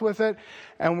ourselves with it,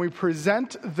 and we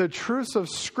present the truths of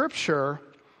Scripture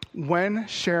when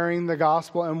sharing the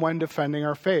gospel and when defending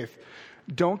our faith.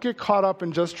 Don't get caught up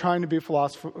in just trying to be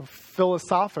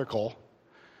philosophical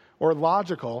or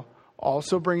logical.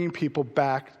 Also bringing people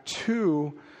back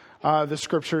to the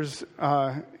Scriptures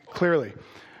clearly.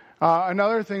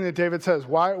 Another thing that David says,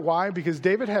 why? Because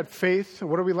David had faith.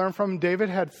 What do we learn from him? David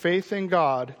had faith in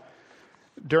God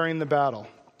during the battle.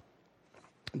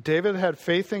 David had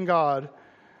faith in God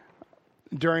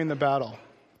during the battle.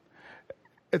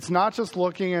 It's not just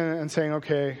looking and saying,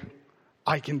 okay,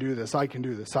 I can do this, I can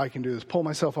do this, I can do this. Pull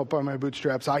myself up by my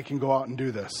bootstraps, I can go out and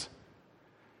do this.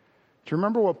 Do you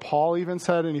remember what Paul even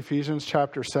said in Ephesians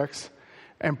chapter 6?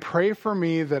 And pray for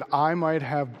me that I might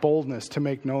have boldness to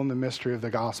make known the mystery of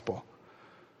the gospel.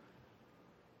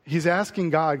 He's asking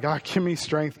God, give me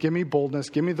strength, give me boldness,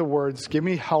 give me the words, give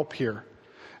me help here.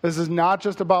 This is not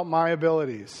just about my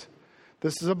abilities.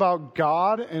 This is about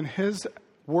God and His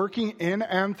working in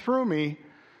and through me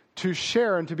to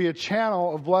share and to be a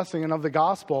channel of blessing and of the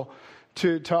gospel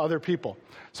to other people.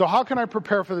 So how can I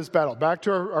prepare for this battle? Back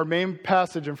to our main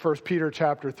passage in 1 Peter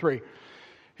chapter 3.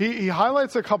 Peter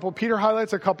highlights a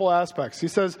couple aspects. He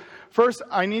says, first,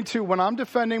 when I'm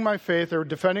defending my faith or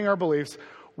defending our beliefs,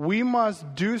 we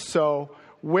must do so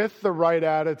with the right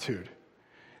attitude.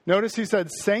 Notice he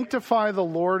said, sanctify the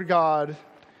Lord God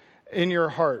in your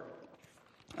heart.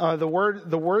 The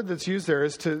word that's used there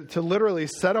is to literally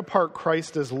set apart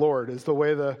Christ as Lord, is the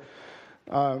way the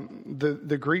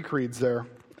Greek reads there.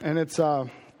 And it's,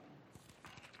 there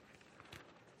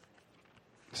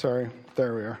we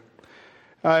are.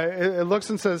 It looks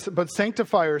and says, but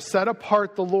sanctify or set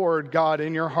apart the Lord God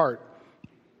in your heart.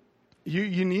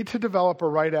 You need to develop a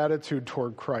right attitude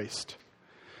toward Christ.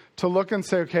 To look and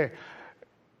say, okay,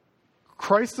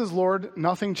 Christ is Lord,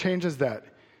 nothing changes that.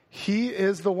 He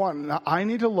is the one. Now, I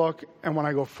need to look, and when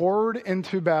I go forward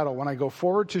into battle, when I go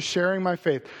forward to sharing my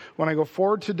faith, when I go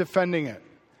forward to defending it,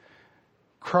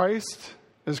 Christ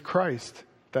is Christ.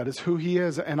 That is who He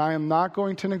is, and I am not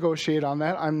going to negotiate on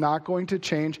that. I'm not going to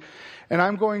change, and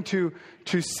I'm going to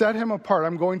set Him apart.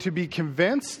 I'm going to be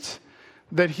convinced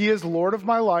that He is Lord of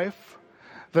my life,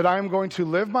 that I'm going to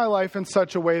live my life in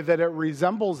such a way that it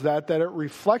resembles that it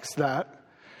reflects that,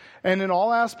 and in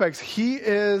all aspects, He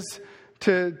is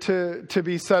to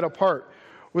be set apart.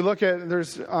 We look at,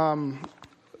 there's some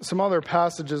other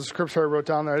passages of Scripture I wrote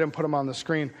down there. I didn't put them on the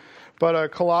screen.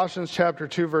 But Colossians chapter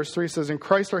 2, verse 3 says, in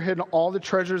Christ are hidden all the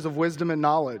treasures of wisdom and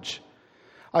knowledge.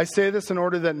 I say this in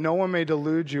order that no one may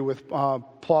delude you with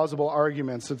plausible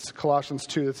arguments. It's Colossians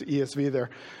 2, that's ESV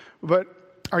there. But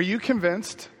are you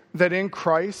convinced that in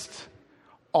Christ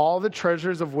all the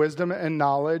treasures of wisdom and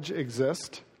knowledge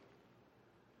exist?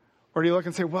 Or do you look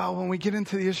and say, well, when we get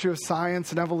into the issue of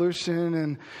science and evolution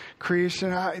and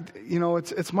creation,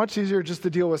 it's much easier just to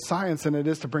deal with science than it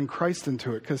is to bring Christ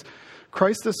into it, because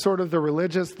Christ is sort of the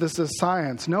religious, this is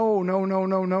science.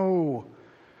 No.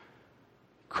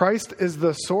 Christ is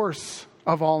the source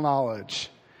of all knowledge.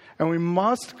 And we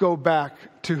must go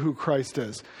back to who Christ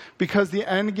is. Because the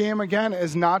end game, again,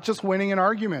 is not just winning an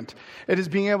argument. It is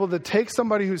being able to take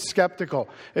somebody who's skeptical.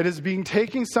 It is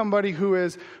taking somebody who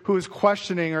is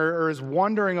questioning or is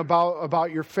wondering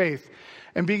about your faith,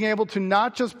 and being able to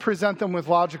not just present them with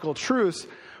logical truths,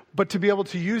 but to be able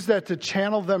to use that to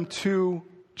channel them to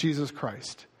Jesus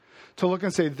Christ. To look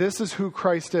and say, this is who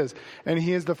Christ is. And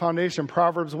He is the foundation.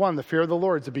 Proverbs 1, the fear of the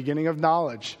Lord is the beginning of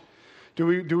knowledge. Do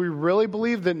we really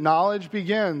believe that knowledge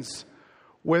begins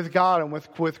with God and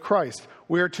with Christ?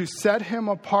 We are to set Him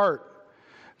apart,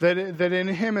 that in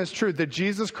Him is truth, that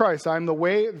Jesus Christ, I am the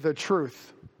way, the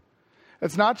truth.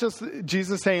 It's not just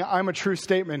Jesus saying, I'm a true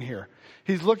statement here.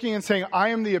 He's looking and saying, I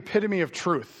am the epitome of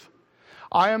truth.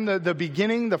 I am the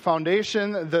beginning, the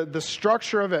foundation, the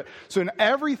structure of it. So in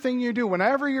everything you do,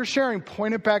 whenever you're sharing,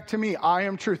 point it back to me. I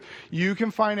am truth. You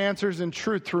can find answers in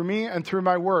truth through me and through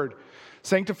my word.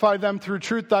 Sanctify them through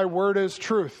truth. Thy word is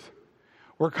truth.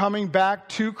 We're coming back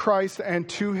to Christ and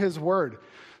to His word.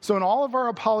 So in all of our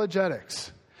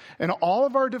apologetics and all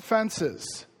of our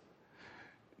defenses,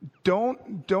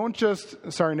 don't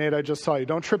just, sorry, Nate, I just saw you.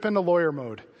 Don't trip into lawyer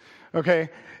mode. Okay?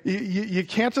 You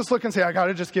can't just look and say, I got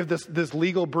to just give this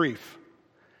legal brief.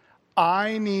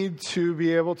 I need to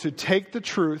be able to take the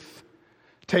truth,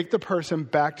 take the person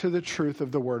back to the truth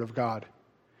of the Word of God.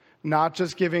 Not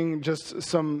just giving just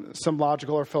some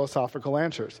logical or philosophical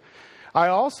answers. I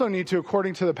also need to,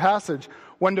 according to the passage,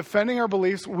 when defending our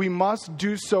beliefs, we must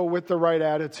do so with the right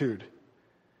attitude.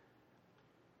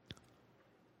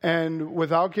 And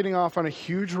without getting off on a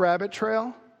huge rabbit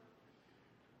trail,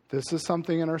 this is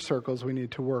something in our circles we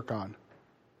need to work on.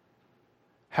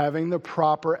 Having the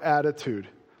proper attitude.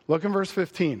 Look in verse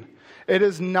 15. It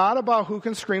is not about who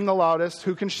can scream the loudest,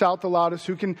 who can shout the loudest,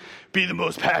 who can be the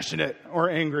most passionate or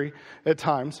angry at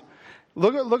times.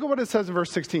 Look at what it says in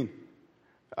verse 16.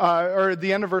 Or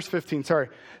the end of verse 15, sorry.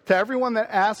 To everyone that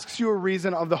asks you a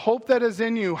reason of the hope that is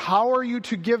in you, how are you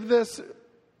to give this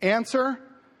answer?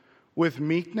 With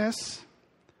meekness,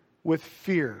 with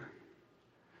fear.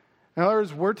 In other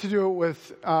words, we're to do it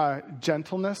with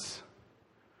gentleness,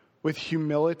 with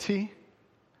humility.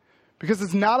 Because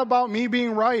it's not about me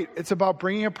being right. It's about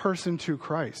bringing a person to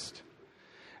Christ.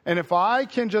 And if I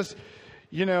can just,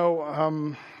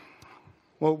 we'll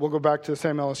go back to the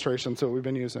same illustrations that we've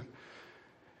been using.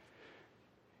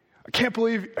 I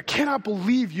cannot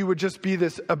believe you would just be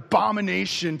this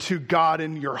abomination to God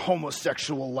in your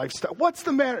homosexual lifestyle. What's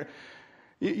the matter?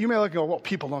 You may look and go, well,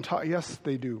 people don't talk. Yes,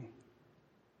 they do.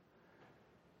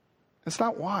 It's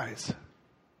not wise.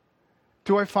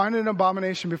 Do I find it an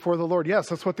abomination before the Lord? Yes,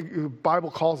 that's what the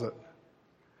Bible calls it.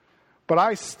 But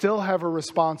I still have a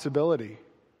responsibility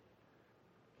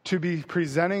to be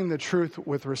presenting the truth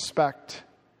with respect.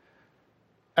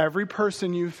 Every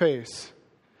person you face,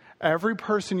 every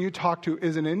person you talk to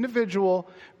is an individual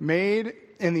made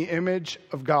in the image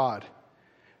of God.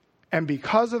 And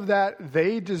because of that,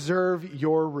 they deserve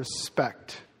your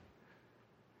respect.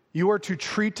 You are to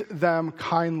treat them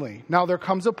kindly. Now, there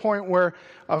comes a point where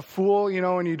a fool,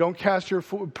 and you don't cast your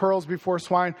pearls before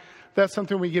swine. That's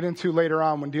something we get into later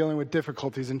on when dealing with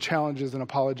difficulties and challenges and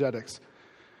apologetics.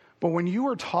 But when you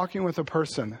are talking with a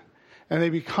person and they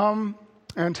become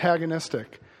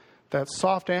antagonistic, that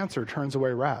soft answer turns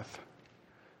away wrath.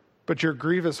 But your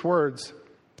grievous words,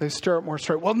 they stir up more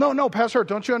strife. Well, no, Pastor,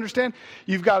 don't you understand?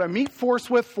 You've got to meet force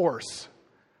with force.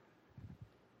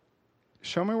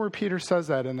 Show me where Peter says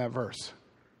that in that verse.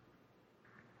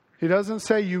 He doesn't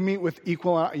say you meet with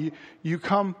equal, you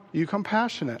come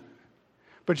passionate.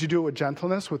 But you do it with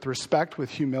gentleness, with respect, with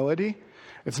humility.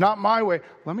 It's not my way.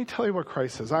 Let me tell you what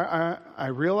Christ says. I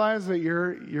realize that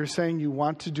you're saying you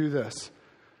want to do this.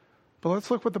 But let's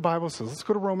look what the Bible says. Let's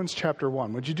go to Romans chapter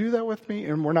 1. Would you do that with me?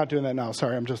 And we're not doing that now.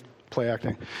 Sorry, I'm just play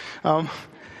acting. And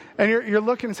you're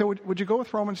looking and say, would you go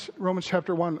with Romans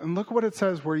chapter 1? And look at what it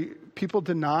says where people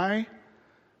deny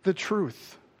the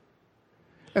truth.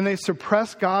 And they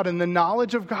suppress God and the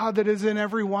knowledge of God that is in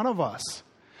every one of us.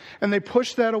 And they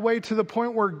push that away to the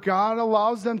point where God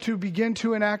allows them to begin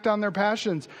to enact on their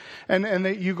passions. And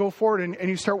you go forward and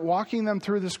you start walking them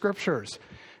through the scriptures.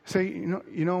 Say,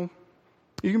 you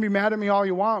can be mad at me all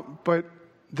you want, but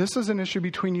this is an issue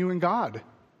between you and God.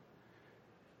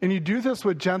 And you do this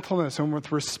with gentleness and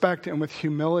with respect and with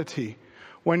humility.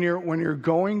 When you're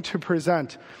going to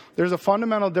present, there's a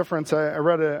fundamental difference. I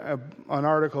read an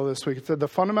article this week. It said the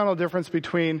fundamental difference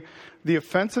between the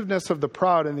offensiveness of the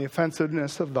proud and the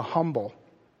offensiveness of the humble.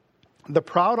 The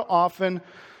proud often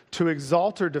to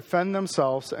exalt or defend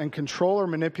themselves and control or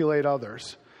manipulate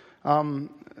others.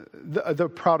 The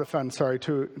proud offend,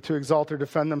 to exalt or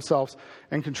defend themselves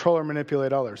and control or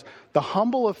manipulate others. The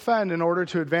humble offend in order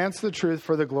to advance the truth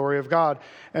for the glory of God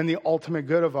and the ultimate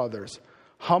good of others.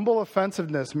 Humble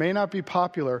offensiveness may not be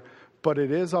popular, but it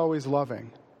is always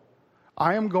loving.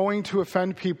 I am going to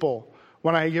offend people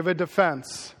when I give a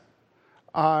defense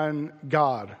on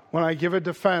God, when I give a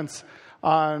defense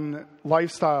on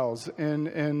lifestyles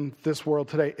in this world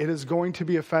today. It is going to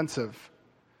be offensive.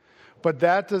 But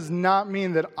that does not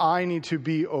mean that I need to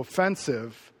be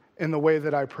offensive in the way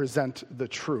that I present the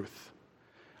truth.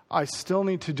 I still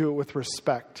need to do it with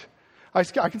respect. I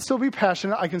can still be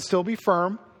passionate. I can still be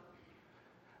firm.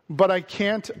 But I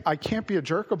can't be a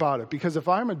jerk about it, because if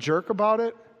I'm a jerk about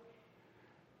it,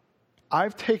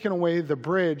 I've taken away the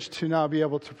bridge to now be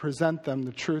able to present them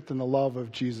the truth and the love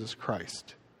of Jesus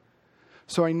Christ.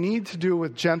 So I need to do it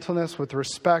with gentleness, with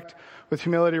respect, with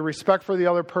humility, respect for the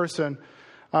other person,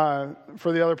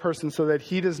 so that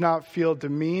he does not feel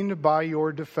demeaned by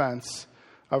your defense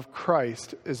of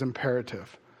Christ is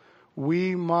imperative.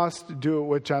 We must do it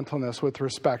with gentleness, with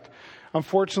respect.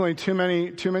 Unfortunately, too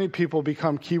many people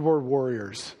become keyboard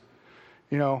warriors.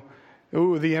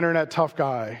 Ooh, the internet tough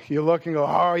guy. You look and go,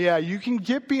 oh yeah, you can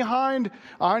get behind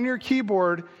on your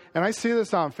keyboard. And I see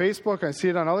this on Facebook. I see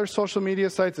it on other social media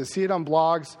sites. I see it on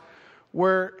blogs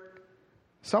where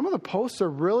some of the posts are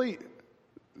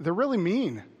they're really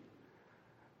mean.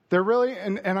 They're really,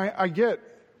 and I get,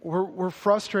 we're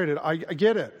frustrated. I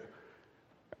get it.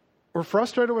 We're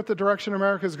frustrated with the direction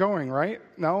America's going, right?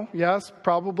 No? Yes?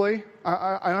 Probably?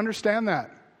 I understand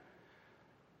that.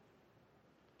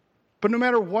 But no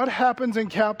matter what happens in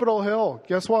Capitol Hill,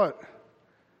 guess what?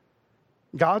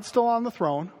 God's still on the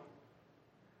throne.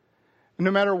 No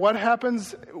matter what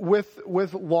happens with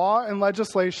law and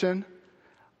legislation,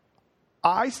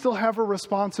 I still have a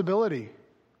responsibility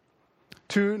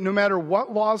to, no matter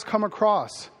what laws come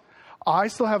across, I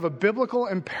still have a biblical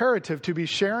imperative to be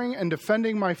sharing and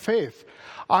defending my faith.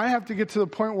 I have to get to the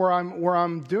point where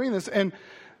I'm doing this. And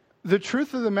the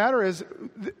truth of the matter is,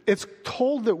 it's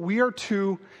told that we are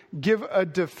to give a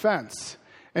defense.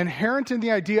 Inherent in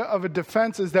the idea of a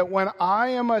defense is that when I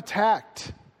am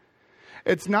attacked,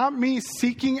 it's not me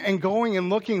seeking and going and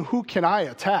looking, who can I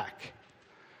attack?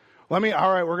 All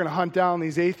right, we're going to hunt down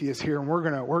these atheists here and we're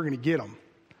going to get them.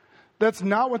 That's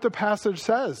not what the passage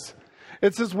says.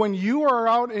 It says when you are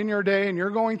out in your day and you're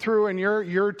going through and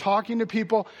you're talking to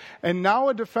people, and now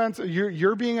a defense,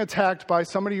 you're being attacked by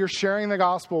somebody you're sharing the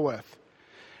gospel with.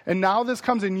 And now this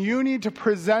comes and you need to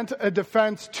present a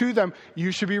defense to them.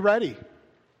 You should be ready.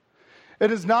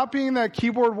 It is not being that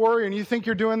keyboard warrior and you think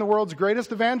you're doing the world's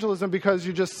greatest evangelism because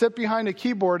you just sit behind a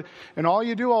keyboard and all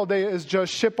you do all day is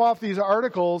just ship off these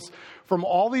articles from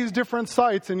all these different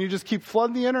sites and you just keep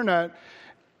flooding the internet.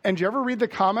 And do you ever read the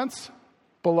comments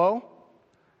below?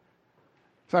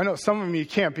 So I know some of them you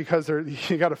can't because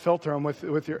you got to filter them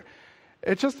with your.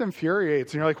 It just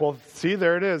infuriates, and you're like, well, see,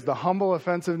 there it is, the humble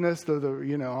offensiveness.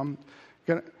 I'm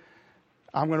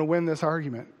gonna win this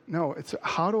argument. No, it's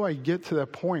how do I get to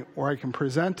that point where I can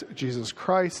present Jesus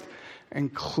Christ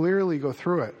and clearly go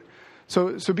through it.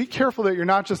 So be careful that you're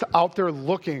not just out there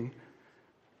looking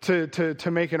to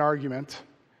make an argument,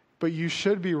 but you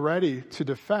should be ready to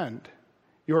defend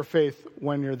your faith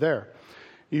when you're there.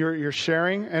 You're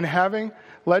sharing and having.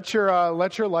 Let your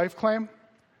life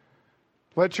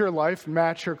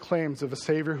match your claims of a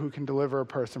Savior who can deliver a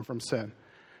person from sin.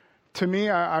 To me,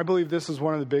 I believe this is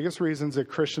one of the biggest reasons that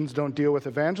Christians don't deal with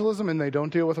evangelism and they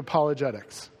don't deal with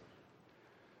apologetics.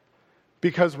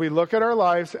 Because we look at our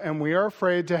lives and we are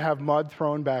afraid to have mud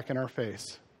thrown back in our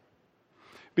face.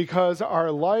 Because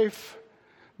our life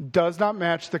does not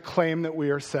match the claim that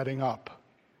we are setting up.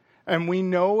 And we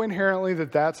know inherently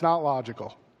that that's not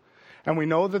logical. And we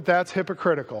know that that's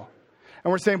hypocritical.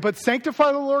 And we're saying, but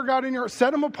sanctify the Lord God in your heart.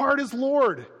 Set him apart as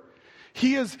Lord.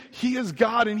 He is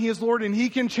God and he is Lord and he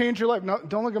can change your life. No,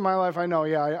 don't look at my life. I know,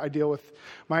 I deal with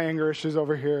my anger issues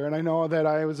over here. And I know that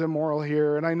I was immoral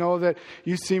here. And I know that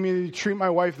you see me treat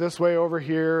my wife this way over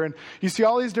here. And you see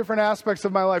all these different aspects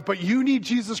of my life. But you need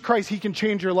Jesus Christ. He can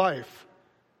change your life.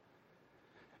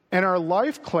 And our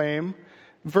life claim,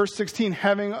 verse 16,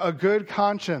 having a good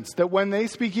conscience, that when they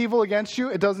speak evil against you,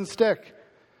 it doesn't stick.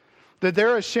 That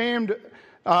they're ashamed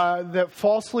that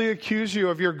falsely accuse you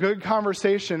of your good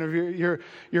conversation, of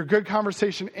your good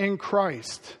conversation in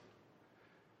Christ.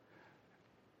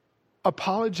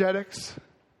 Apologetics,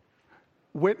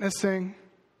 witnessing,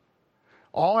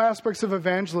 all aspects of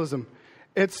evangelism,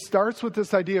 it starts with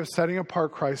this idea of setting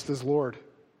apart Christ as Lord.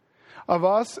 Of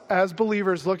us as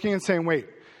believers looking and saying, wait,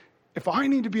 if I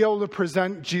need to be able to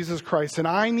present Jesus Christ, and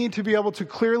I need to be able to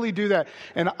clearly do that,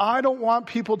 and I don't want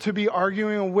people to be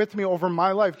arguing with me over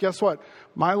my life, guess what?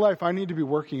 My life, I need to be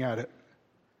working at it.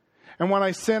 And when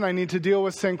I sin, I need to deal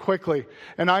with sin quickly.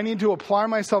 And I need to apply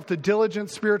myself to diligent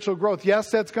spiritual growth.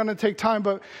 Yes, that's going to take time,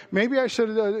 but maybe I should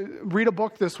read a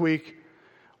book this week,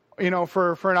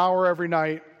 for an hour every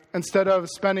night, instead of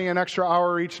spending an extra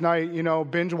hour each night,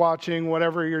 binge watching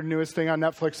whatever your newest thing on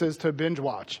Netflix is to binge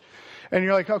watch. And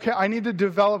you're like, okay, I need to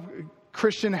develop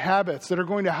Christian habits that are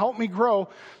going to help me grow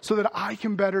so that I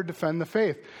can better defend the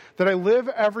faith. That I live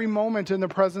every moment in the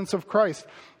presence of Christ.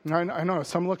 And I know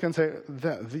some look and say,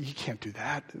 you can't do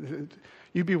that.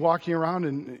 You'd be walking around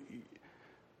and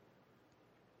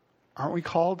aren't we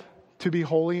called to be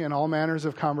holy in all manners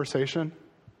of conversation?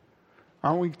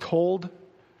 Aren't we told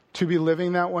to be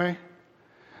living that way?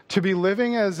 To be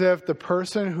living as if the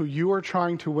person who you are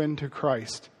trying to win to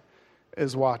Christ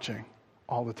is watching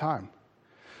all the time.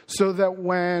 So that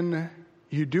when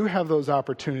you do have those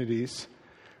opportunities,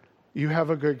 you have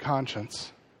a good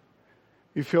conscience.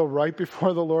 You feel right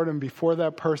before the Lord and before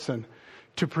that person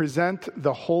to present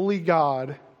the holy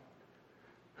God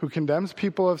who condemns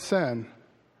people of sin,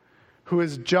 who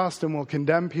is just and will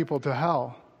condemn people to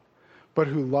hell, but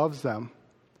who loves them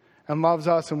and loves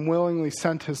us and willingly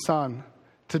sent his Son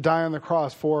to die on the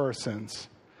cross for our sins.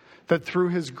 That through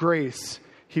his grace,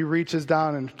 he reaches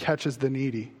down and catches the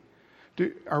needy.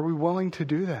 Are we willing to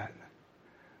do that?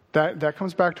 That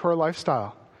comes back to our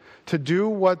lifestyle. To do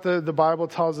what the Bible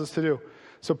tells us to do.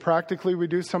 So practically we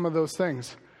do some of those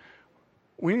things.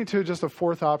 We need to, just a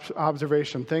fourth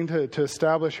observation, thing to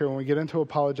establish here when we get into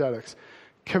apologetics.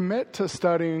 Commit to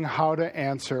studying how to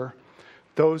answer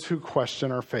those who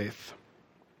question our faith.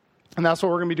 And that's what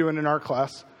we're going to be doing in our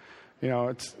class.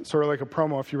 It's sort of like a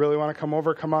promo. If you really want to come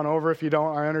over, come on over. If you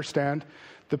don't, I understand.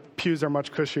 The pews are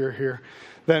much cushier here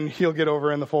than he'll get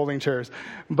over in the folding chairs.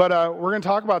 But we're going to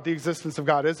talk about the existence of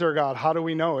God. Is there a God? How do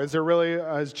we know? Is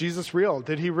Jesus real?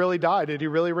 Did he really die? Did he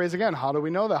really raise again? How do we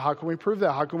know that? How can we prove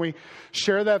that? How can we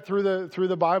share that through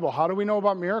the Bible? How do we know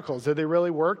about miracles? Did they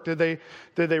really work? Did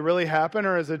they really happen?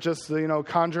 Or is it just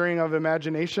conjuring of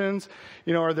imaginations?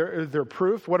 Are there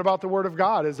proof? What about the Word of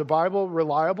God? Is the Bible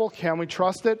reliable? Can we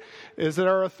trust it? Is it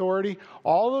our authority?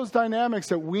 All those dynamics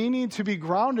that we need to be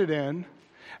grounded in.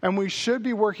 And we should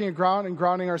be working at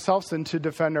grounding ourselves in to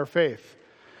defend our faith.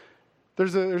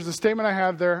 There's a statement I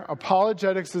have there.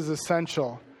 Apologetics is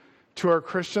essential to our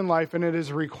Christian life, and it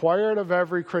is required of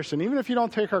every Christian. Even if you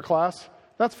don't take our class,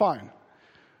 that's fine.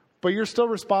 But you're still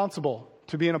responsible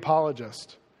to be an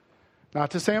apologist. Not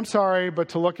to say I'm sorry, but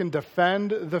to look and defend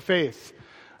the faith.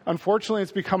 Unfortunately,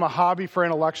 it's become a hobby for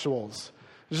intellectuals.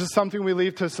 It's just something we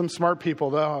leave to some smart people.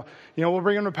 We'll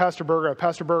bring him to Pastor Burgraff.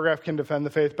 Pastor Burgraff can defend the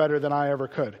faith better than I ever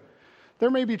could. There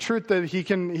may be truth that he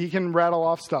can rattle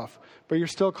off stuff, but you're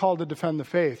still called to defend the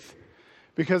faith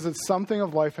because it's something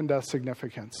of life and death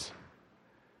significance.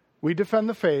 We defend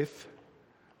the faith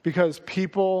because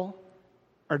people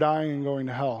are dying and going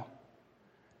to hell.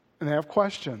 And they have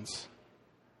questions.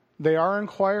 They are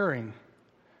inquiring.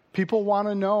 People want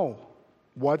to know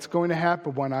what's going to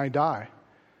happen when I die.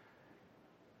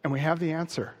 And we have the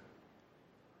answer.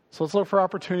 So let's look for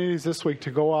opportunities this week to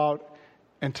go out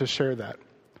and to share that.